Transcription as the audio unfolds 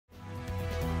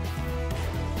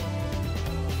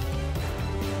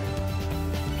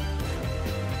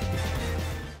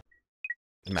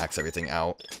max everything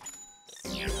out.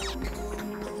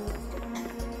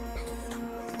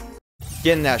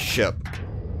 Get in that ship.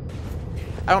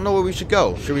 I don't know where we should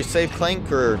go. Should we save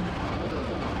Clank or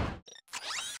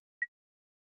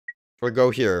go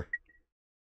here?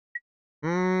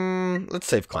 Let's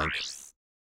save Clank.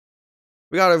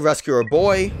 We gotta rescue our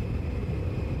boy.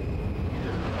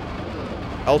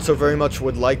 I also very much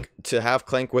would like to have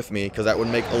Clank with me, because that would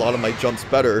make a lot of my jumps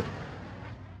better.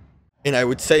 And I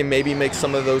would say maybe make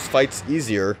some of those fights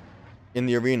easier in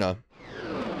the arena.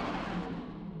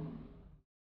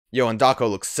 Yo, and Dako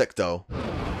looks sick, though.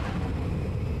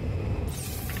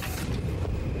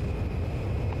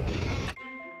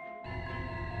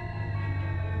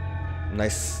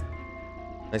 Nice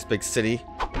big city.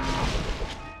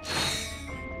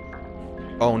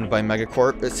 Owned by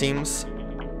MegaCorp, it seems.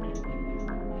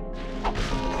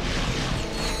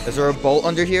 Is there a bolt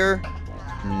under here?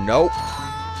 Nope.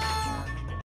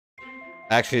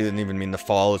 Actually, didn't even mean to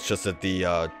fall. It's just that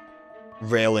the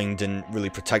railing didn't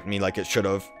really protect me like it should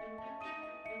have.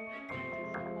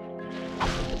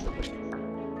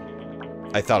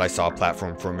 I thought I saw a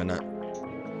platform for a minute.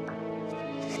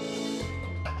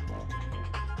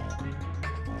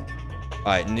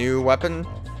 Alright, new weapon.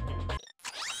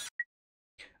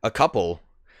 A couple.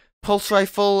 Pulse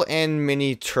rifle and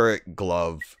mini turret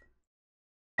glove.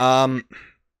 I've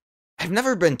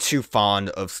never been too fond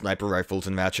of sniper rifles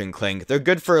in Ratchet and Clank. They're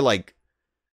good for, like,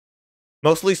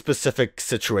 mostly specific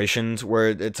situations where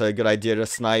it's a good idea to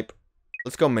snipe.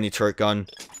 Let's go mini turret gun.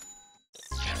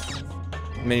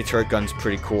 Mini turret gun's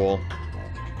pretty cool.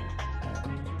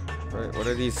 What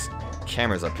are these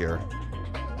cameras up here?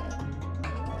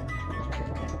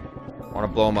 I want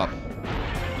to blow them up.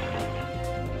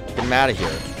 Get them out of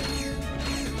here.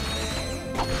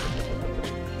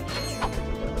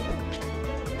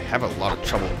 I have a lot of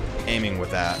trouble aiming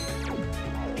with that.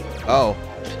 Oh.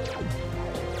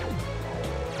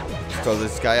 Throw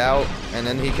this guy out, and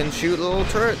then he can shoot a little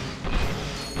turret.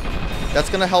 That's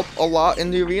gonna help a lot in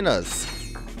the arenas.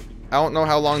 I don't know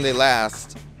how long they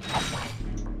last,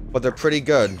 but they're pretty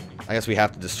good. I guess we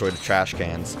have to destroy the trash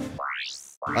cans.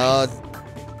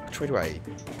 Which way do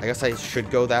I guess I should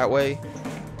go that way.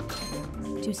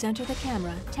 To center the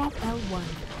camera, tap L1.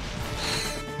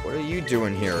 What are you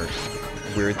doing here,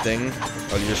 weird thing?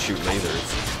 Oh, you just shoot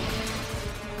lasers.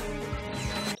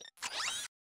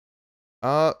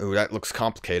 Ooh, that looks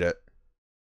complicated.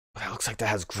 That looks like that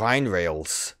has grind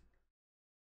rails.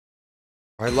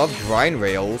 I love grind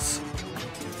rails.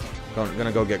 I'm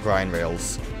gonna go get grind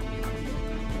rails.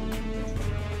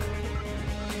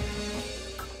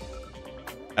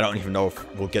 I don't even know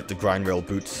if we'll get the grind rail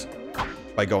boots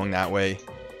by going that way.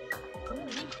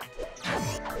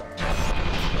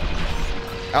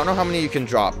 I don't know how many you can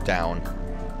drop down.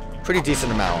 Pretty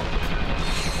decent amount.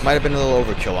 Might have been a little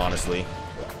overkill, honestly.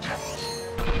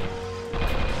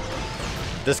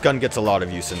 This gun gets a lot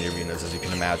of use in the arenas, as you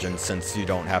can imagine, since you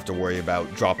don't have to worry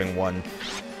about dropping one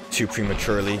too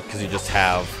prematurely, because you just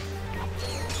have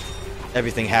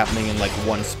everything happening in, like,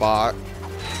 one spot.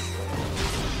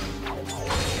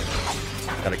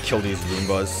 Gotta kill these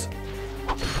Roombas.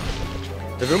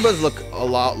 The Roombas look a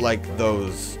lot like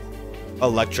those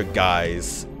electric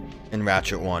guys in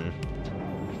Ratchet 1.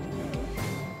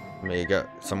 Maybe get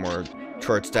some more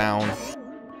turrets down.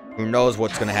 Who knows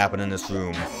what's gonna happen in this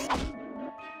room.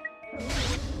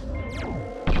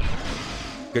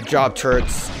 Good job,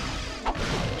 turrets.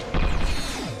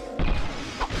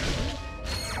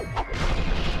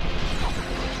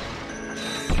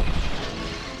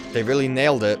 They really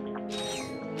nailed it.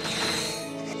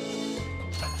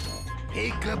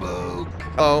 Peekaboo.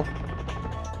 Oh.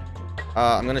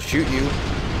 I'm gonna shoot you.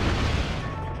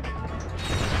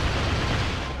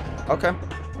 Okay.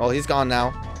 Well, he's gone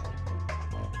now.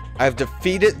 I've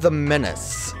defeated the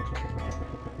menace.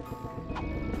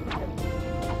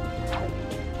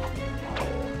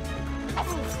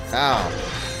 Ow.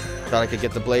 Thought I could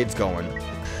get the blades going.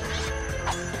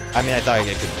 I mean, I thought I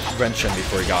could wrench him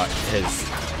before he got his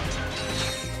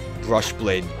brush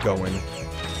blade going.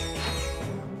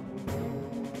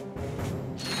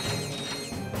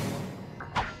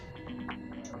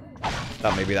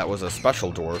 Thought maybe that was a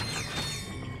special door.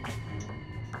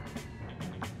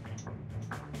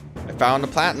 I found the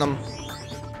platinum.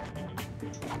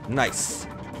 Nice.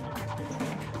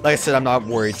 Like I said, I'm not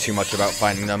worried too much about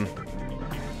finding them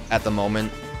at the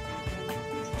moment.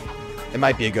 It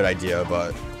might be a good idea,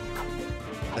 but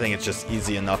I think it's just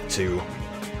easy enough to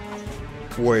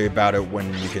worry about it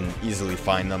when you can easily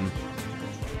find them.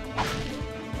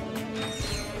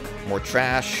 More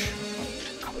trash.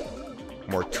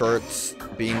 More turrets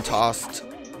being tossed.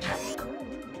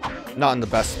 Not in the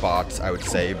best spots, I would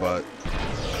say, but...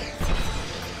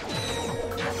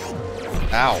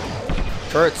 Ow.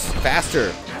 Turrets,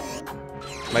 faster!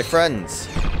 My friends!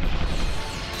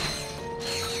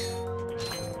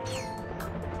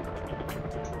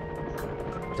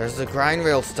 There's the grind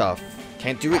rail stuff.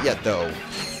 Can't do it yet, though.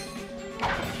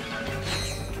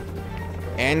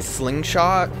 And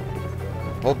slingshot?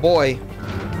 Oh boy.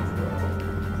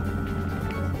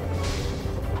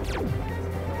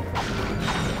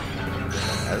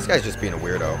 Yeah, this guy's just being a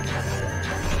weirdo.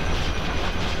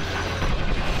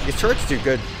 These turrets do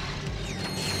good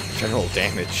general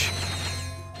damage.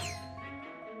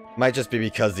 Might just be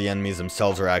because the enemies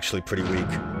themselves are actually pretty weak.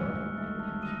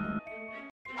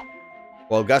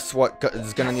 Well, guess what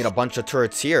is gonna need a bunch of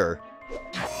turrets here?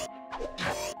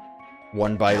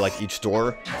 One by, like, each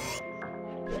door.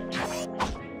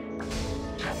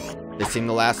 They seem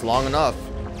to last long enough.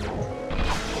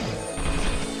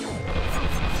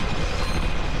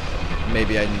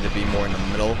 Maybe I need to be more in the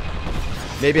middle.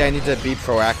 Maybe I need to be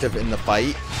proactive in the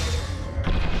fight.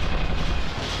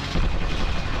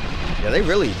 Yeah, they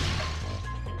really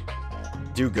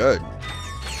do good.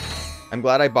 I'm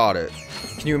glad I bought it.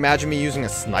 Can you imagine me using a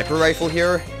sniper rifle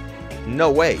here?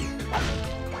 No way.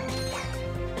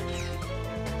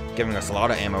 Giving us a lot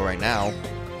of ammo right now.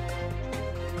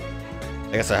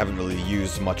 I guess I haven't really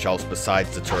used much else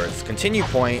besides the turrets. Continue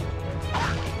point.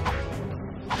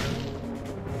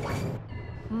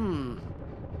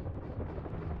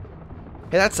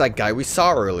 Hey, that's that guy we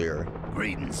saw earlier.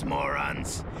 Greetings,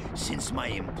 morons. Since my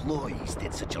employees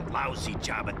did such a lousy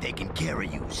job of taking care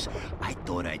of yous, I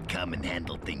thought I'd come and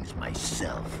handle things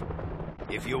myself.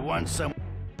 If you want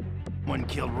someone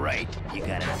killed right, you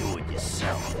gotta do it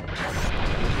yourself.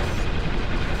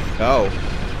 Oh.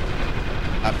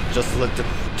 I've just let the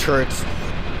turrets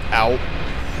out.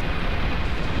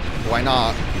 Why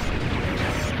not?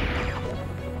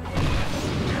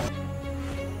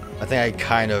 I think I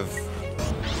kind of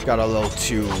got a little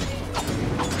too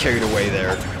carried away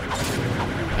there.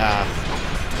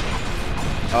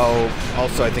 Oh,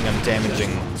 also I think I'm damaging...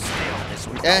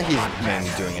 he's mainly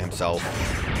doing it himself.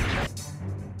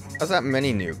 How's that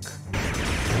mini nuke?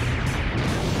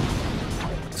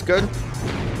 It's good?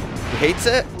 He hates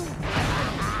it?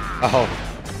 Oh,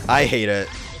 I hate it.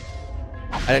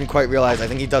 I didn't quite realize. I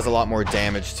think he does a lot more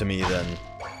damage to me than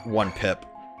one pip.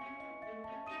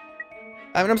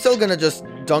 I mean, I'm still gonna just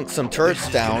dunk some turrets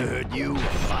down.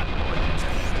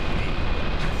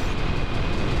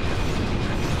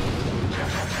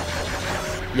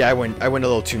 Yeah, I went a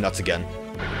little too nuts again.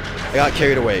 I got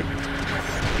carried away.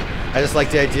 I just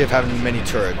like the idea of having many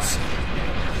turrets.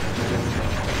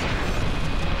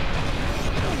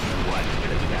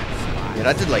 Yeah,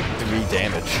 that did like 3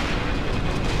 damage.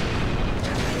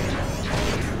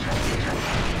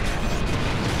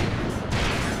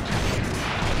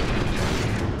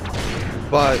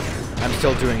 But I'm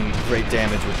still doing great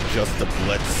damage with just the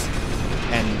blitz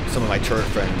and some of my turret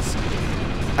friends.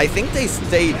 I think they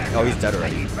stayed... Oh, he's dead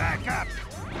already.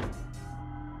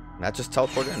 That just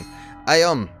teleported in.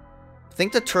 I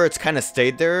think the turrets kind of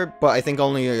stayed there, but I think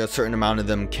only a certain amount of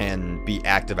them can be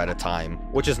active at a time,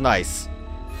 which is nice.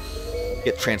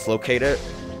 Get translocated.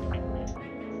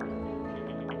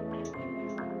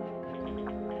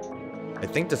 I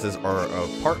think this is our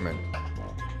apartment.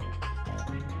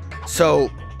 So...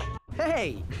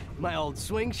 Hey, my old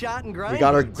swing shot and grind. We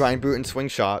got our grind boot and swing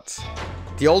shots.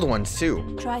 The old ones,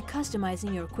 too. Try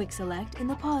customizing your quick select in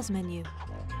the pause menu.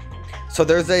 So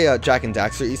there's a Jack and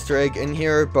Daxter Easter egg in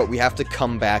here, but we have to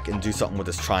come back and do something with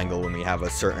this triangle when we have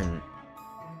a certain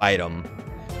item.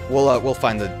 We'll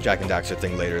find the Jack and Daxter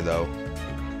thing later, though.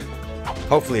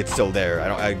 Hopefully it's still there. I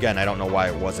don't know why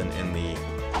it wasn't in the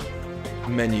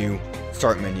menu,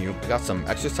 start menu. We got some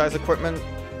exercise equipment,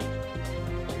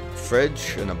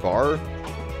 fridge, and a bar.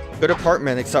 Good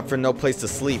apartment, except for no place to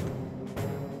sleep.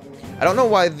 I don't know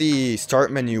why the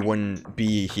start menu wouldn't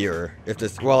be here. If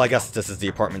this, well, I guess this is the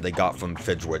apartment they got from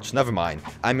Fidgewitch. Never mind.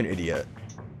 I'm an idiot.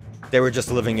 They were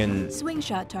just living in... Swing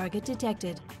shot target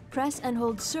detected. Press and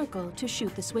hold circle to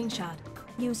shoot the swing shot.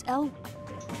 Use L...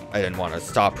 I didn't want to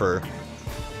stop her.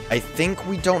 I think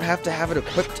we don't have to have it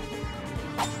equipped.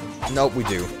 Nope, we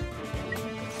do.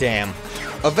 Damn.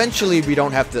 Eventually, we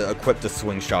don't have to equip the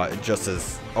swing shot. It just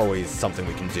is always something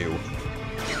we can do.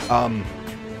 Is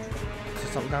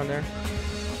there something down there?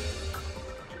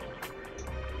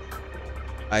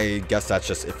 I guess that's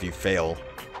just if you fail.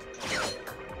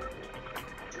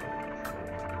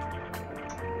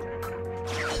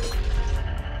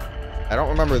 I don't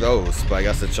remember those, but I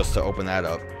guess it's just to open that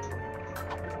up.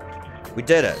 We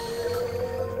did it.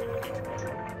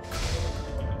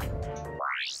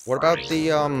 What about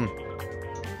the,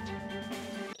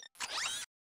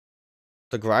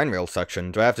 The grind rail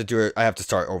section. Do I have to do it? I have to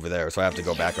start over there, so I have to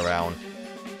go back around.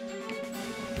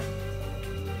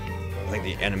 I think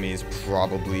the enemies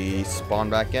probably spawn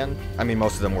back in. I mean,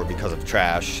 most of them were because of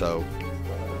trash, so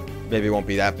maybe it won't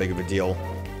be that big of a deal.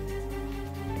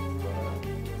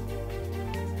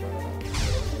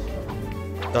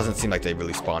 Doesn't seem like they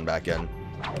really spawn back in.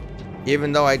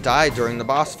 Even though I died during the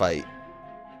boss fight.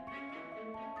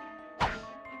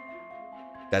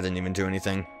 That didn't even do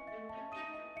anything.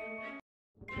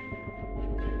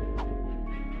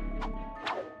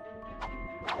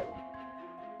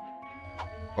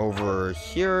 Over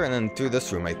here, and then through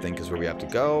this room, I think, is where we have to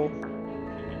go.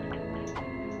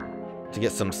 To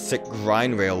get some sick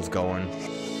grind rails going.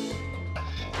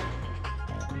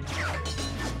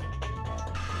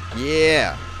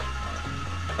 Yeah!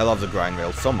 I love the grind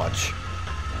rails so much.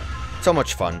 So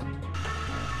much fun.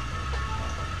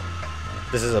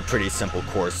 This is a pretty simple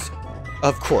course.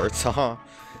 Of course, haha.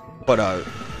 But,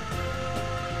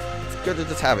 it's good to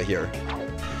just have it here.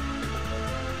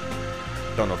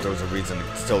 Don't know if there was a reason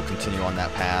to still continue on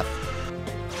that path.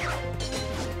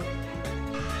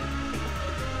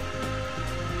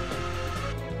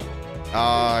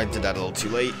 I did that a little too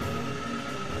late.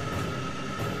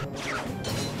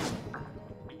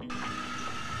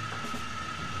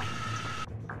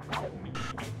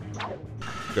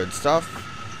 Good stuff.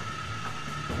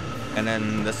 And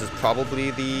then this is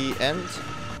probably the end.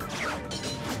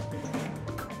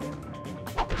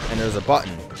 And there's a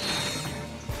button.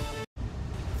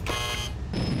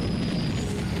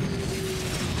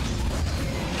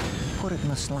 Put it in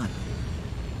the slot.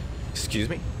 Excuse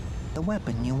me? The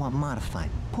weapon you want modified.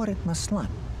 Put it in the slot.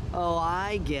 Oh,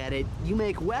 I get it. You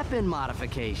make weapon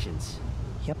modifications.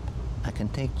 Yep. I can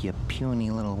take your puny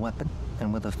little weapon,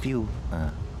 and with a few,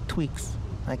 tweaks,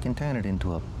 I can turn it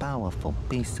into a powerful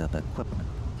piece of equipment.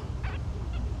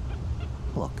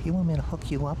 Look, you want me to hook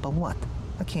you up or what?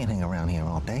 I can't hang around here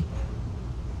all day.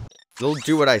 They'll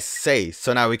do what I say,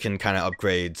 so now we can kind of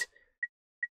upgrade.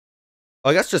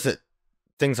 Oh, I guess just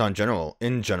things in general.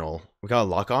 We got a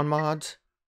lock-on mod,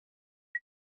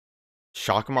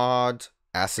 shock mod,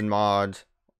 acid mod,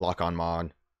 lock-on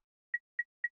mod.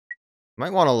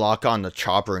 Might want to lock on the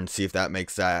chopper and see if that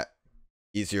makes that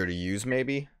easier to use,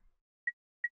 maybe.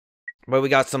 But we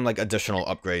got some like additional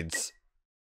upgrades.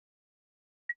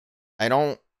 I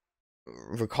don't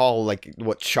recall like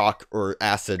what shock or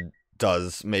acid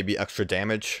does. Maybe extra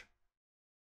damage.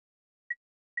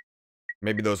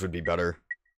 Maybe those would be better.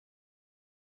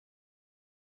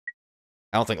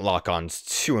 I don't think lock-on's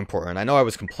too important. I know I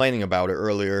was complaining about it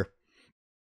earlier,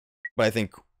 but I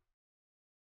think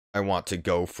I want to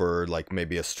go for like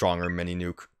maybe a stronger mini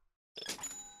nuke.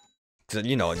 To,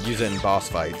 you know, use it in boss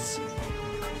fights.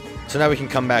 So now we can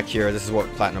come back here. This is what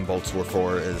platinum bolts were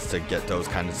for, is to get those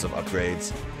kinds of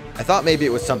upgrades. I thought maybe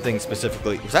it was something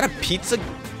specifically. Was that a pizza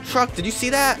truck? Did you see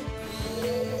that?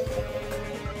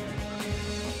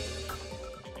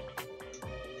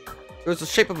 It was the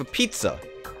shape of a pizza.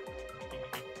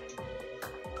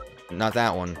 Not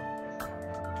that one.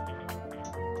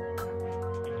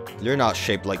 You're not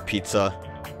shaped like pizza.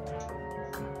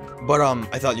 But,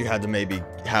 I thought you had to maybe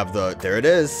have the... There it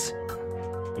is.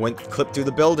 Went clipped through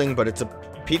the building, but it's a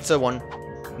pizza one.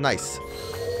 Nice.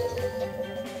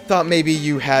 Thought maybe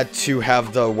you had to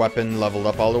have the weapon leveled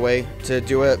up all the way to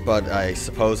do it, but I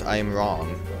suppose I am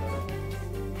wrong.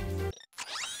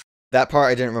 That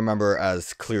part I didn't remember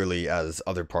as clearly as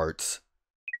other parts.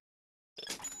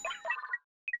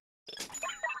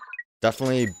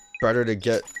 Definitely better to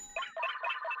get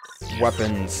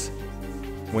weapons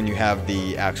when you have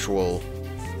the actual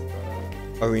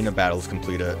arena battles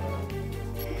completed.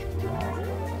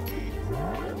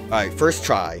 Alright, first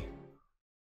try.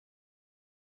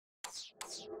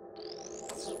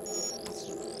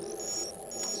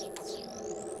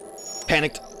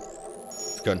 Panicked.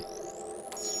 Good.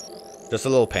 Just a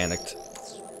little panicked.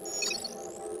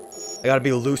 I gotta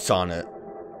be loose on it.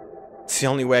 It's the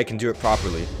only way I can do it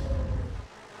properly.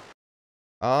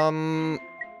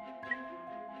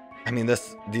 I mean,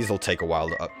 these will take a while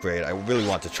to upgrade. I really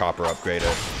want the chopper upgrade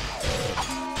it.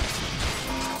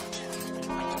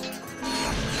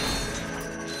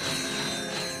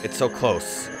 It's so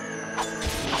close.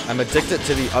 I'm addicted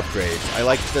to the upgrades. I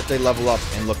like that they level up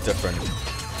and look different.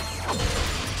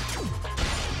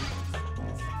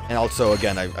 And also,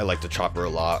 again, I like the chopper a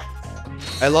lot.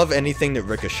 I love anything that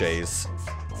ricochets.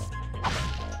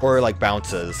 Or, like,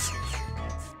 bounces.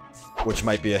 Which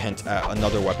might be a hint at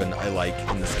another weapon I like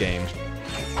in this game.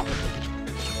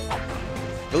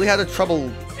 Really had trouble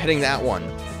hitting that one.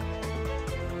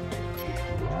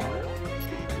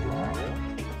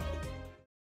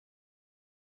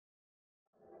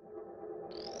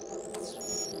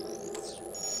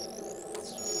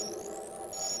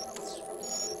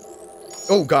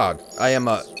 Oh god, I am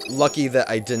lucky that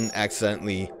I didn't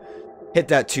accidentally hit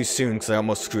that too soon because I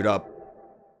almost screwed up.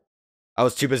 I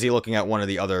was too busy looking at one of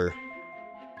the other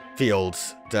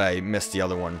fields that I missed the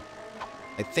other one.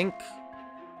 I think...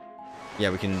 yeah,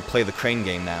 we can play the crane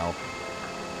game now.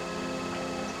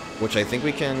 Which I think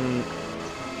we can...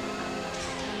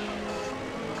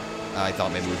 I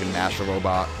thought maybe we can mash a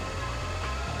robot.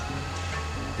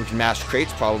 We can mash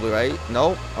crates probably, right?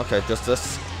 No? Okay, just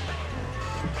this.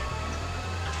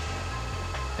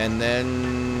 And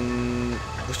then...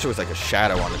 I wish there was like a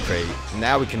shadow on the crate.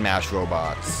 Now we can mash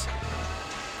robots.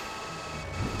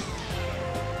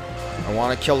 I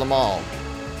want to kill them all.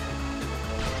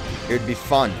 It would be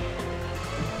fun.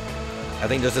 I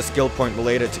think there's a skill point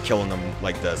related to killing them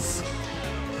like this.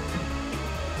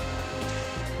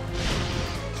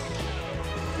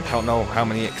 I don't know how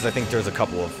many, because I think there's a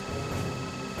couple of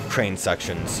crane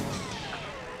sections.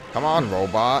 Come on,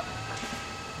 robot.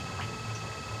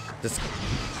 This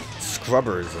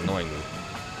scrubber is annoying me.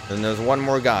 And there's one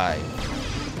more guy.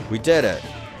 We did it.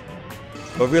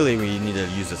 But really, we need to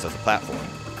use this as a platform.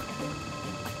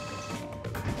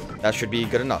 That should be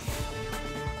good enough.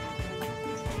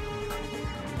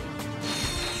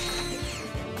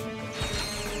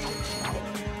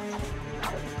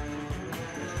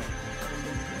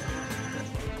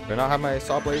 Do I not have my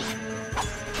saw blades?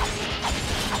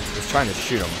 Just trying to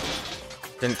shoot him.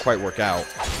 Didn't quite work out.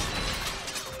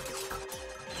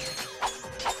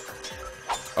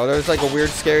 Oh, there's like a weird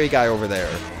scary guy over there.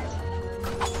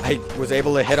 I was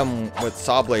able to hit him with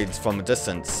saw blades from a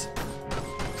distance.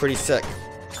 Pretty sick.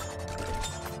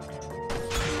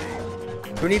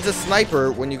 Who needs a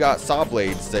sniper when you got saw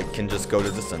blades that can just go to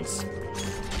distance?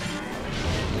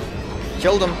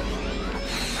 Killed him.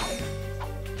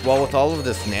 Well, with all of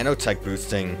this nanotech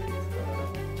boosting,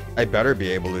 I better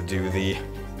be able to do the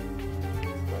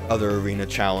other arena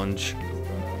challenge.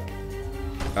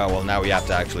 Oh, well, now we have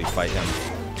to actually fight him.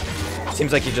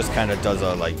 Seems like he just kind of does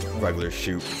a, like, regular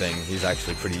shoot thing. He's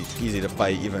actually pretty easy to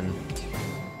fight, even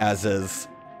as is.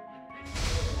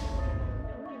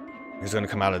 He's gonna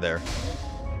come out of there.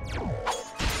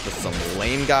 With some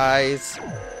lame guys.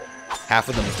 Half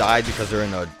of them died because they're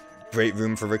in a great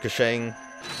room for ricocheting.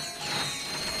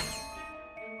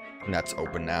 And that's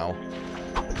open now.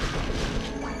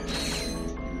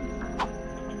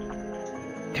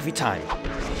 Every time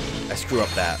I screw up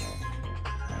that.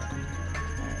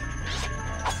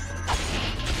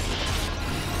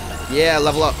 Yeah,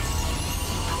 level up.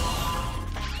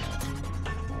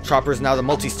 Chopper's now the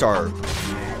multi-star.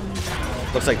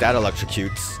 Looks like that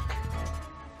electrocutes.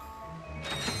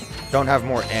 Don't have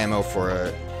more ammo for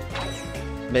it.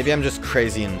 Maybe I'm just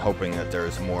crazy and hoping that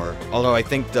there's more. Although I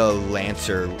think the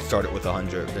Lancer started with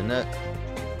 100, didn't it?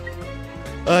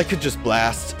 I could just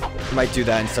blast. Might do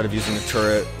that instead of using the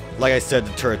turret. Like I said,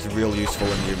 the turret's real useful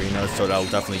in the arena, so that'll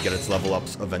definitely get its level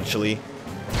ups eventually.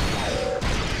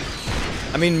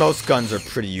 I mean, most guns are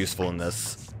pretty useful in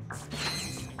this.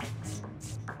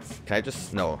 Can I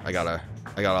just... no, I gotta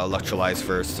electrolyze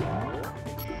first.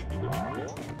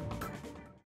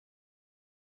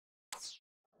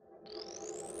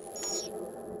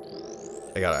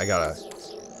 I gotta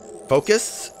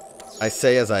focus. I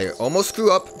say as I almost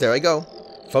screw up. There I go.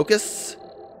 Focus.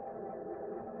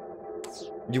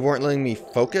 You weren't letting me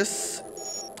focus.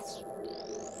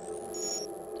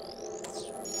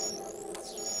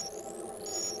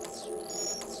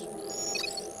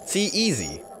 See,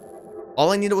 easy.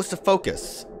 All I needed was to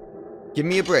focus. Give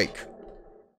me a break.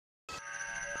 I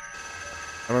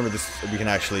remember this, we can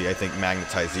actually, I think,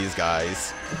 magnetize these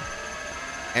guys.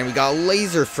 And we got a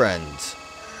laser friend.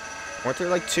 Weren't there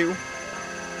like two?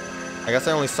 I guess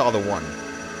I only saw the one.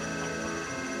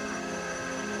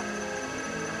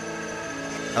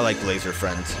 I like laser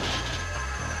friends.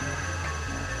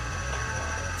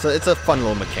 So it's a fun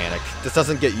little mechanic. This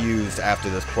doesn't get used after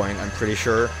this point, I'm pretty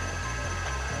sure.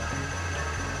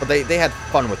 But they had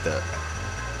fun with it.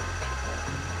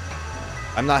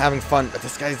 I'm not having fun, but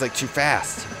this guy's like too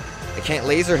fast. I can't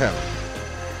laser him.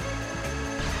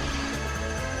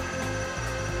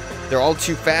 They're all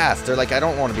too fast. They're like, I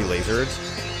don't want to be lasered.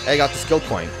 Hey, I got the skill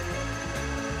point.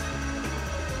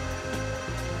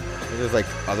 There's like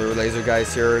other laser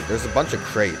guys here. There's a bunch of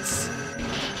crates.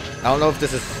 I don't know if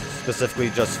this is specifically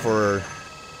just for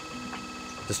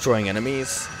destroying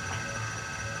enemies.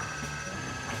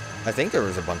 I think there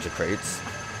was a bunch of crates.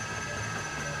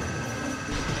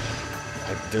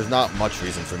 There's not much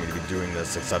reason for me to be doing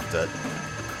this except that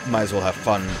might as well have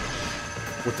fun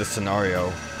with the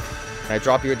scenario. Can I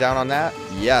drop you down on that?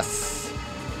 Yes.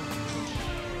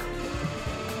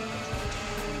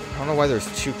 I don't know why there's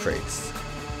two crates.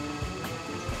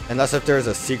 Unless if there's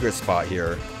a secret spot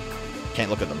here. Can't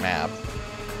look at the map.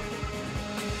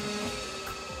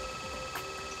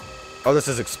 Oh, this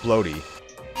is explodey.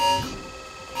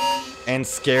 And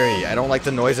scary. I don't like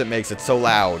the noise it makes. It's so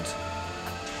loud.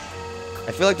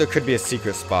 I feel like there could be a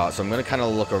secret spot, so I'm going to kind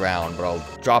of look around, but I'll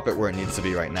drop it where it needs to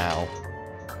be right now.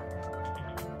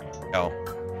 Oh.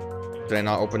 Did I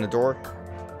not open the door?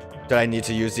 Did I need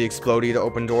to use the explodey to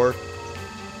open door?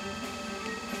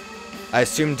 I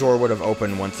assumed door would have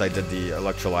opened once I did the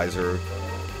electrolyzer.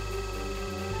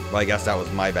 But I guess that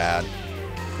was my bad.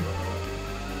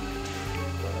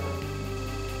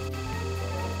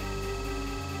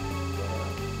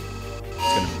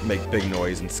 It's gonna make big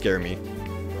noise and scare me.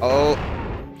 Oh,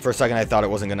 for a second I thought it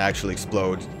wasn't gonna actually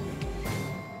explode.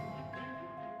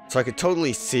 So I could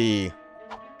totally see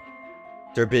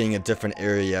there being a different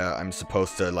area I'm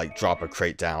supposed to, like, drop a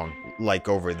crate down, like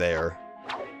over there.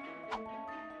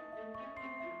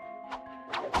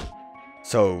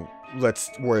 So let's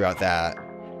worry about that.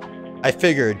 I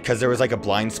figured, because there was like a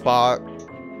blind spot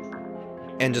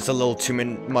and just a little too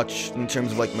much in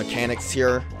terms of like mechanics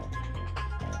here.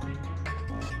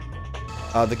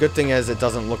 The good thing is it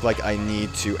doesn't look like I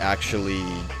need to actually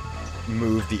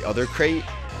move the other crate.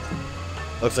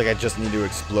 Looks like I just need to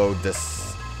explode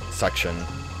this section.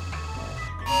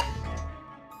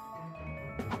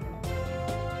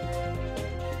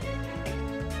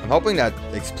 I'm hoping that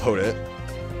exploded.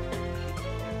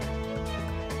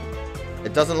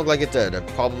 It doesn't look like it did. I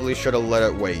probably should have let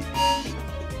it wait.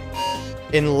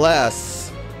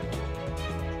 Unless...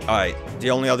 Alright,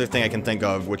 the only other thing I can think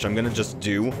of, which I'm gonna just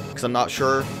do, because I'm not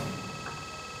sure,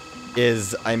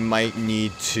 is I might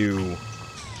need to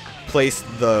place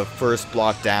the first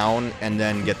block down and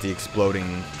then get the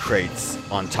exploding crates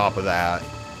on top of that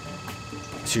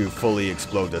to fully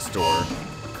explode this door.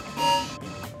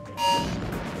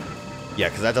 Yeah,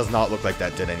 because that does not look like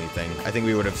that did anything. I think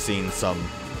we would have seen some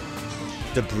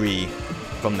debris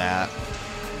from that.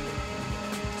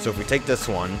 So if we take this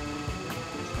one,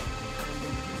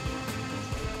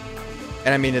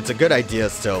 and I mean, it's a good idea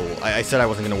still. I said I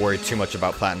wasn't going to worry too much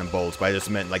about platinum bolts, but I just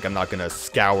meant like I'm not going to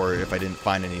scour if I didn't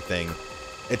find anything.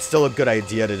 It's still a good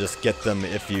idea to just get them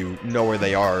if you know where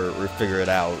they are or figure it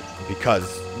out,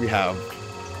 because we have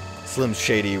Slim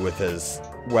Shady with his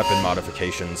weapon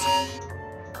modifications.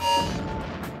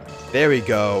 There we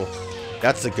go.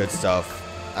 That's the good stuff.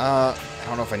 I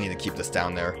don't know if I need to keep this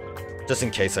down there. Just in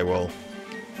case I will.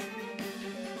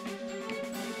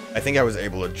 I think I was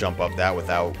able to jump up that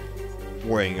without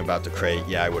worrying about the crate.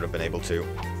 Yeah, I would have been able to.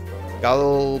 Got a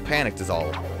little panicked is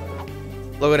all.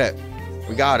 Look at it.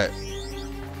 We got it.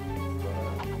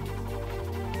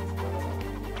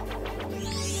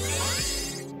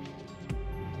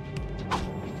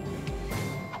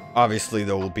 Obviously,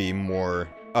 there will be more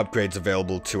upgrades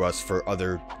available to us for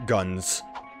other guns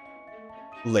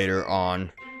later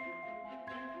on.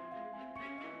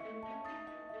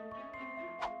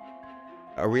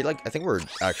 Are we like... I think we're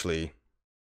actually...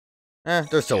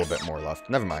 there's still a bit more left.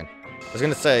 Never mind. I was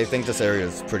gonna say, I think this area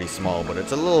is pretty small, but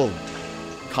it's a little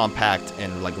compact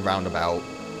and like roundabout.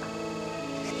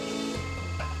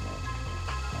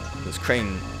 This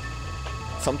crane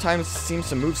sometimes seems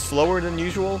to move slower than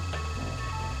usual.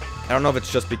 I don't know if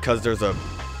it's just because there's a...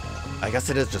 I guess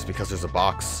it is just because there's a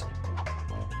box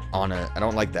on it. I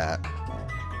don't like that.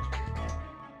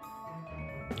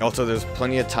 Also, there's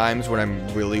plenty of times when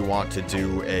I really want to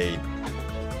do a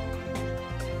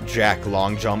jack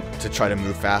long jump to try to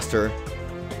move faster,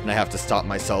 and I have to stop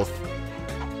myself.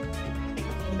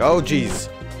 Oh, jeez.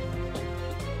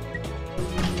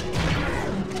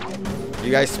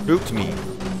 You guys spooked me.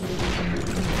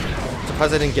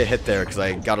 Surprised I didn't get hit there because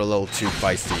I got a little too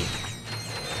feisty.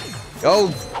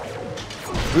 Oh,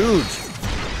 rude.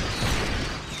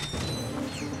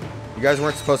 You guys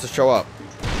weren't supposed to show up.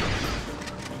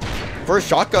 For a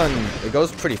shotgun, it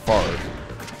goes pretty far.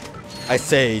 I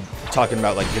say, talking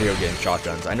about like video game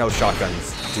shotguns. I know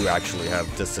shotguns do actually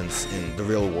have distance in the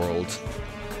real world,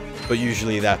 but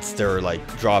usually that's their like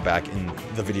drawback in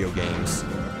the video games.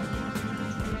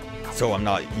 So I'm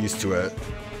not used to it.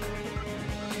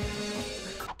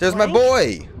 There's my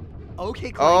boy!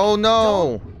 Okay, Clank. Oh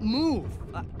no! Don't move!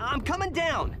 I'm coming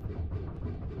down!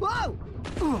 Whoa!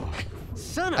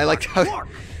 Son of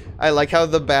I like how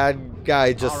the bad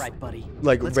guy just right, buddy.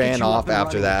 like Let's ran get you off up and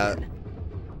after that. running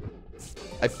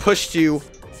I pushed you.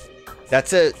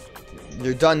 That's it.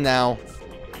 You're done now.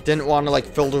 Didn't want to like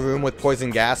fill the room with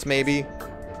poison gas, maybe?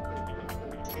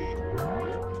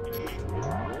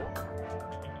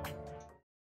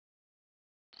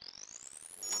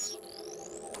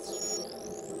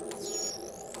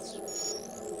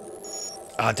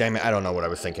 Ah, damn it. I don't know what I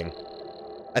was thinking.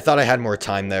 I thought I had more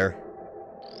time there.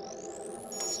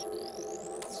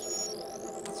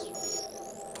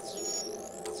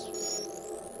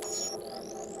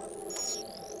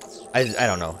 I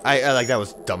don't know. I like, that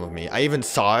was dumb of me. I even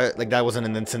saw it. Like, that wasn't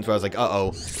an instance where I was like,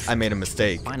 uh-oh, I made a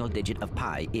mistake. Final digit of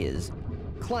pi is...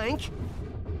 Clank?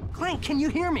 Clank, can you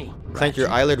hear me? Clank, your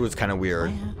eyelid was kind of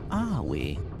weird. Where are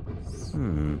we?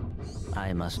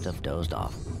 I must have dozed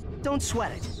off. Don't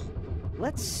sweat it.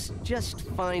 Let's just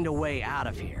find a way out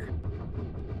of here.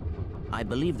 I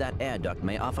believe that air duct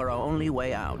may offer our only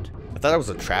way out. I thought it was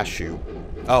a trash chute.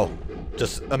 Oh,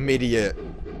 just immediate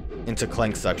into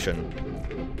Clank section.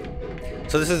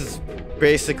 So this is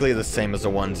basically the same as the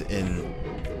ones in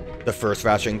the first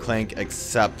Ratchet and Clank,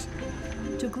 except...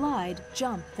 To glide,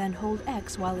 jump, then hold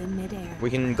X while in midair. We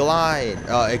can glide,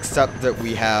 except that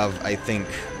we have, I think,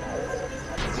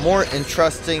 more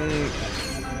interesting,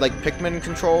 like, Pikmin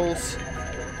controls.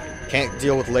 Can't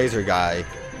deal with Laser Guy.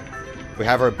 We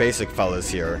have our basic fellas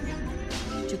here.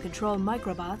 To control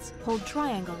microbots, hold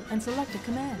triangle and select a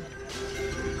command.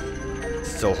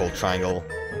 Still hold triangle.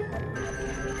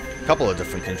 Couple of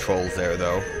different controls there,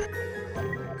 though.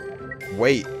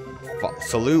 Wait.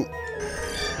 Salute.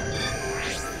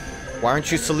 Why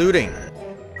aren't you saluting?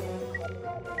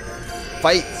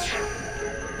 Fight!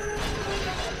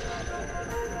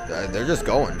 They're just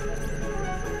going.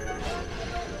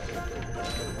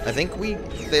 I think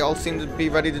they all seem to be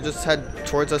ready to just head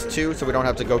towards us too, so we don't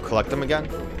have to go collect them again.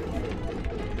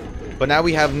 But now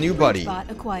we have new buddy. Bot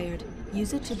acquired.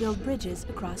 Use it to build bridges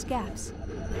across gaps.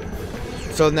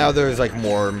 So now there's like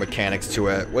more mechanics to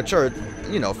it, which are,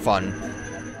 you know, fun.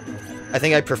 I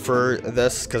think I prefer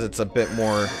this because it's a bit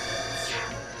more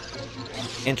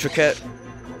intricate.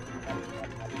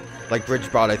 Like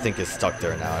Bridgebot, I think, is stuck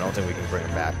there now. I don't think we can bring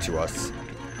him back to us.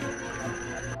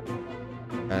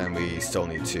 And we still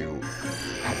need to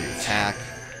have the attack.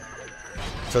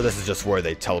 So this is just where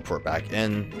they teleport back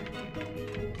in.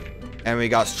 And we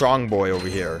got Strong Boy over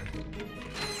here.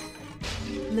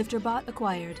 Lifter bot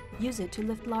acquired. Use it to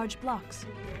lift large blocks.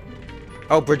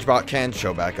 Oh, Bridgebot can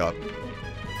show back up.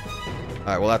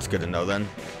 Alright, well that's good to know then.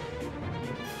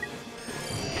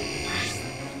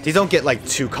 These don't get like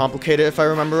too complicated if I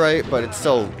remember right, but it's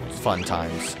still fun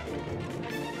times.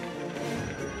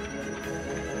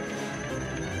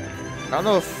 I don't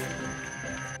know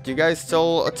if... Do you guys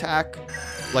still attack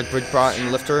like Bridgebot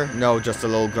and Lifter? No, just the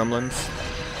little gremlins.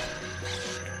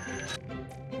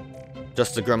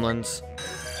 Just the gremlins.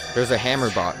 There's a hammer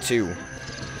bot too.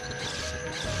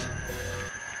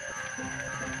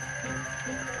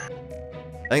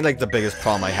 I think like the biggest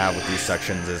problem I have with these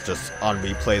sections is just on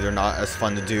replay they're not as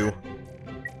fun to do.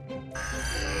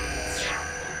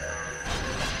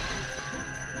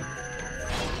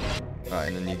 Alright,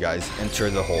 and then you guys enter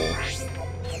the hole.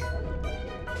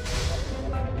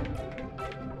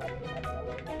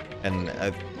 And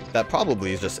that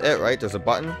probably is just it, right? There's a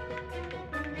button.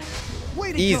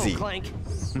 Way to Easy. go, Clank.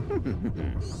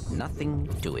 Nothing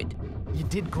to it. You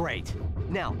did great.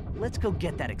 Now, let's go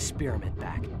get that experiment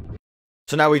back.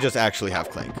 So now we just actually have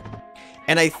Clank.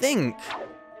 And I think,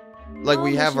 like,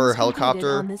 we have our Missions completed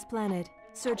helicopter. on this planet.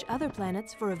 Search other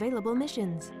planets for available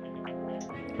missions.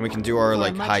 And we can do our, For a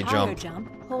like, much high higher jump.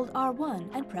 hold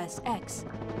R1 and press X.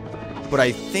 But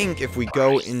I think if we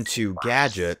go into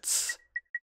gadgets,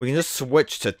 we can just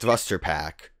switch to thruster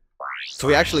pack. So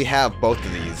we actually have both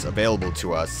of these available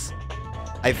to us.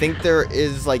 I think there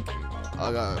is, like,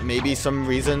 maybe some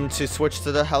reason to switch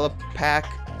to the helipack.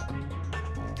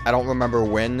 I don't remember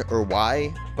when or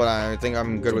why, but I think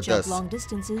I'm good with jump this. long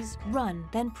distances, run,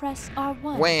 then press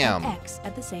R1 Wham! and X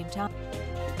at the same time.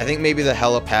 I think maybe the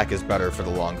helipack is better for the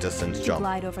long distance To jump.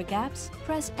 glide over gaps,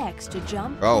 press X to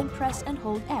jump, Oh. then press and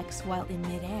hold X while in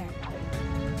midair.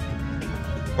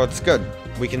 Well, it's good.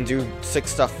 We can do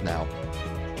 6 stuff now.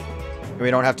 And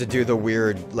we don't have to do the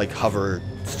weird, like, hover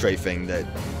strafing that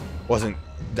wasn't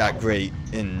that great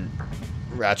in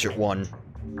Ratchet 1.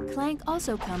 Clank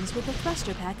also comes with a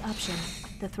thruster pack option.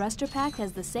 The thruster pack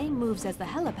has the same moves as the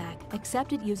helipack,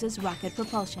 except it uses rocket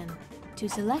propulsion. To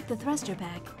select the thruster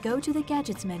pack, go to the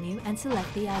Gadgets menu and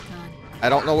select the icon. I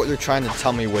don't know what you're trying to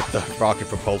tell me with the rocket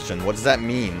propulsion. What does that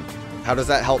mean? How does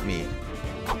that help me?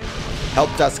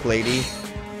 Help desk lady.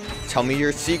 Tell me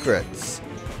your secrets.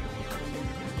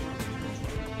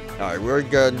 Alright, we're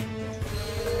good.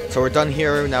 So we're done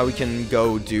here. Now we can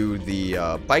go do the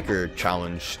biker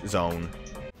challenge zone.